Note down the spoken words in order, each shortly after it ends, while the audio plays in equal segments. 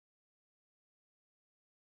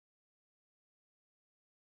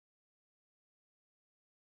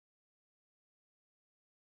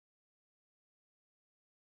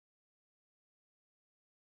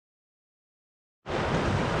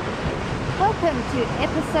Welcome to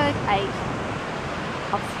episode 8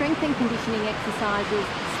 of strength and conditioning exercises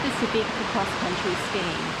specific to cross-country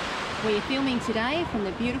skiing. We're filming today from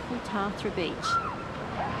the beautiful Tatra Beach.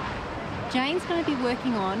 Jane's going to be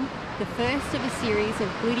working on the first of a series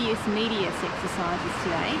of Gluteus Medius exercises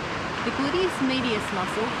today. The Gluteus Medius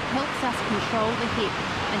muscle helps us control the hip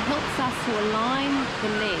and helps us to align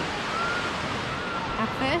the leg.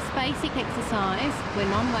 Our first basic exercise, we're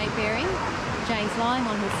non-weight bearing. Jane's lying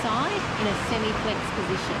on her side in a semi-flex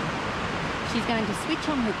position. She's going to switch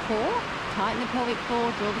on her core, tighten the pelvic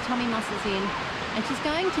floor, draw the tummy muscles in, and she's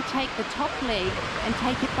going to take the top leg and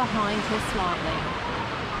take it behind her slightly.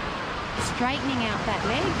 Straightening out that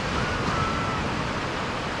leg.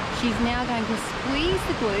 She's now going to squeeze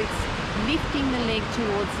the glutes, lifting the leg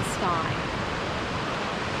towards the sky.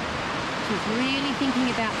 She's really thinking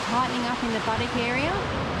about tightening up in the buttock area.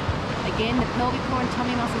 Again, the pelvic floor and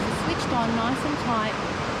tummy muscles are switched on nice and tight,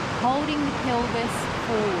 holding the pelvis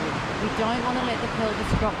forward. We don't want to let the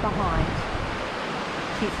pelvis drop behind.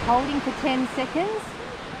 She's holding for 10 seconds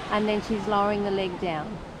and then she's lowering the leg down.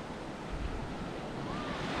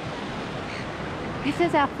 This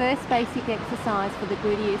is our first basic exercise for the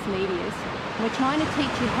Gluteus Medius. We're trying to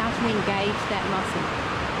teach you how to engage that muscle.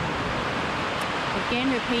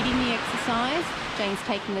 Again, repeating the exercise. Jane's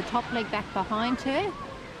taking the top leg back behind her,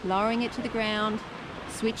 lowering it to the ground,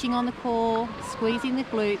 switching on the core, squeezing the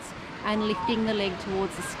glutes and lifting the leg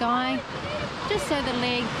towards the sky, just so the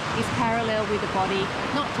leg is parallel with the body,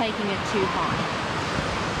 not taking it too high.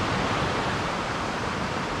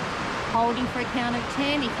 Holding for a count of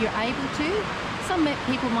 10 if you're able to. Some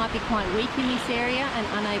people might be quite weak in this area and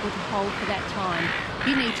unable to hold for that time.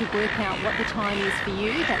 You need to work out what the time is for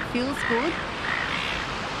you that feels good,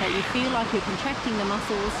 that you feel like you're contracting the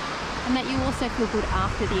muscles, and that you also feel good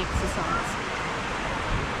after the exercise.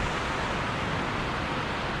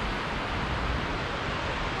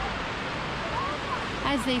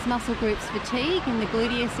 As these muscle groups fatigue in the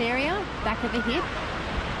gluteus area, back of the hip,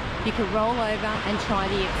 you can roll over and try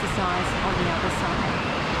the exercise on the other side.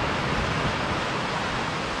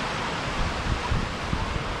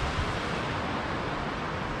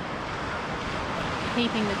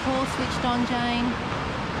 Keeping the core switched on, Jane.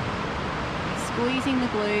 Squeezing the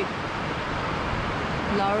glute,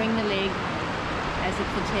 lowering the leg as it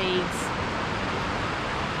fatigues.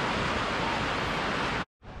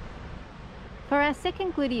 For our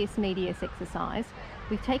second Gluteus Medius exercise,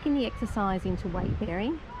 we've taken the exercise into weight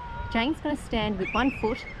bearing. Jane's going to stand with one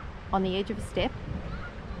foot on the edge of a step.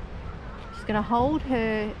 She's going to hold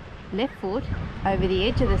her left foot over the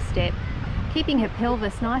edge of the step, keeping her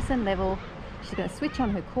pelvis nice and level. She's going to switch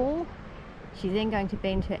on her core. She's then going to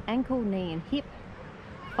bend her ankle, knee and hip,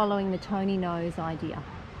 following the Tony nose idea.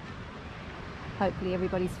 Hopefully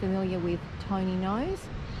everybody's familiar with Tony nose.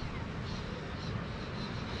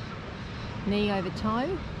 Knee over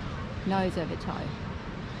toe, nose over toe.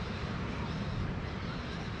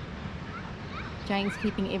 Jane's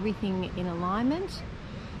keeping everything in alignment,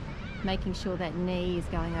 making sure that knee is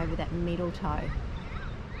going over that middle toe.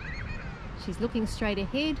 She's looking straight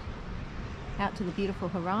ahead, out to the beautiful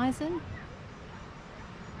horizon.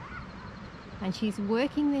 And she's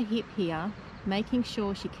working the hip here, making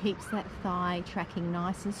sure she keeps that thigh tracking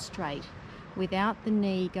nice and straight without the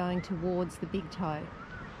knee going towards the big toe.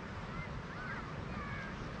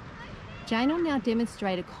 Jane will now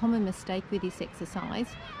demonstrate a common mistake with this exercise.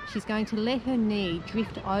 She's going to let her knee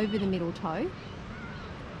drift over the middle toe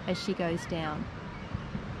as she goes down.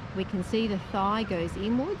 We can see the thigh goes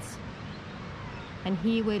inwards, and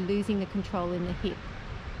here we're losing the control in the hip.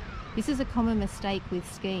 This is a common mistake with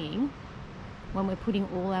skiing when we're putting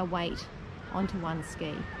all our weight onto one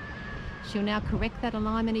ski. She'll now correct that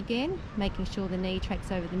alignment again, making sure the knee tracks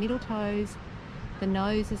over the middle toes, the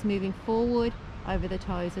nose is moving forward over the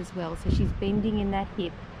toes as well, so she's bending in that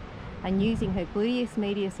hip and using her Gluteus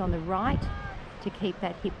Medius on the right to keep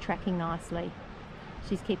that hip tracking nicely.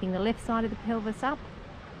 She's keeping the left side of the pelvis up,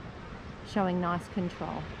 showing nice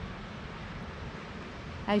control.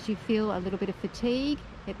 As you feel a little bit of fatigue,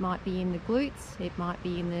 it might be in the glutes, it might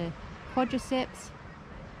be in the quadriceps,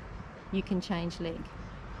 you can change leg.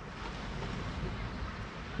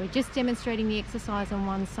 We're just demonstrating the exercise on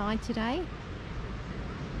one side today,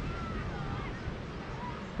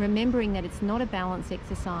 remembering that it's not a balance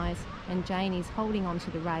exercise and Jane is holding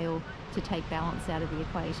onto the rail to take balance out of the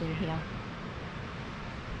equation here.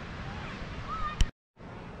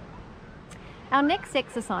 Our next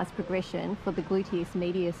exercise progression for the Gluteus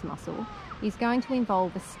Medius muscle is going to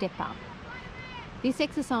involve a step up. This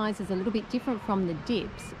exercise is a little bit different from the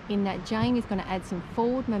dips in that Jane is going to add some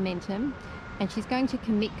forward momentum and she's going to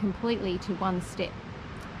commit completely to one step.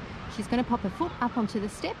 She's going to pop her foot up onto the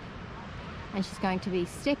step, and she's going to be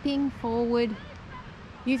stepping forward,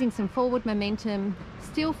 using some forward momentum,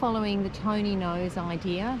 still following the toe-knee nose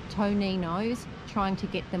idea, toe-knee nose, trying to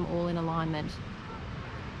get them all in alignment.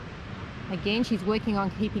 Again, she's working on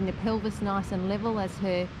keeping the pelvis nice and level as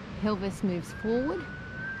her pelvis moves forward.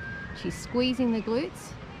 She's squeezing the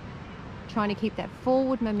glutes, trying to keep that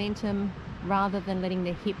forward momentum rather than letting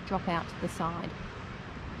the hip drop out to the side.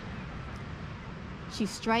 She's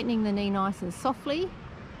straightening the knee nice and softly,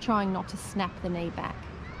 trying not to snap the knee back.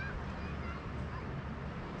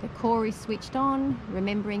 The core is switched on,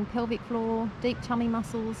 remembering pelvic floor, deep tummy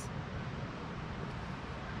muscles.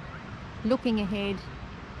 Looking ahead,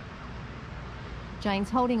 Jane's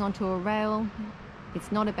holding onto a rail.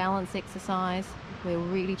 It's not a balance exercise. We're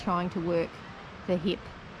really trying to work the hip,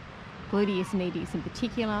 gluteus medius in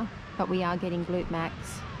particular, but we are getting glute max,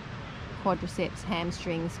 quadriceps,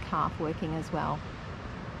 hamstrings, calf working as well.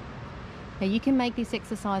 Now you can make this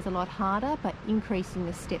exercise a lot harder by increasing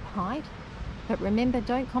the step height, but remember,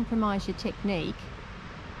 don't compromise your technique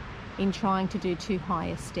in trying to do too high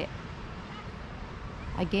a step.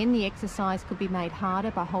 Again, the exercise could be made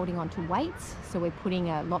harder by holding on to weights, so we're putting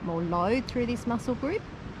a lot more load through this muscle group.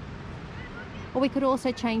 Or we could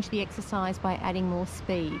also change the exercise by adding more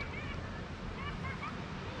speed.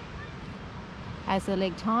 As the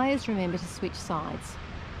leg tires, remember to switch sides.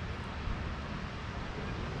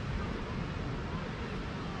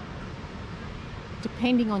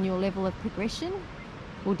 Depending on your level of progression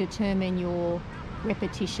will determine your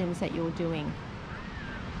repetitions that you're doing.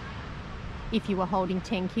 If you were holding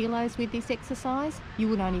 10 kilos with this exercise, you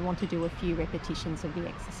would only want to do a few repetitions of the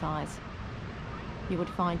exercise. You would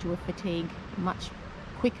find you would fatigue much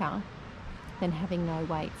quicker than having no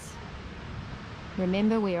weights.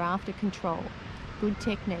 Remember, we're after control. Good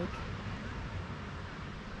technique.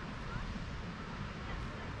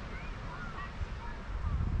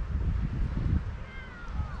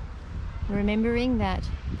 Remembering that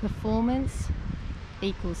performance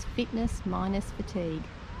equals fitness minus fatigue.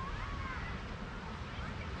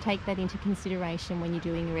 Take that into consideration when you're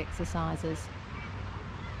doing your exercises.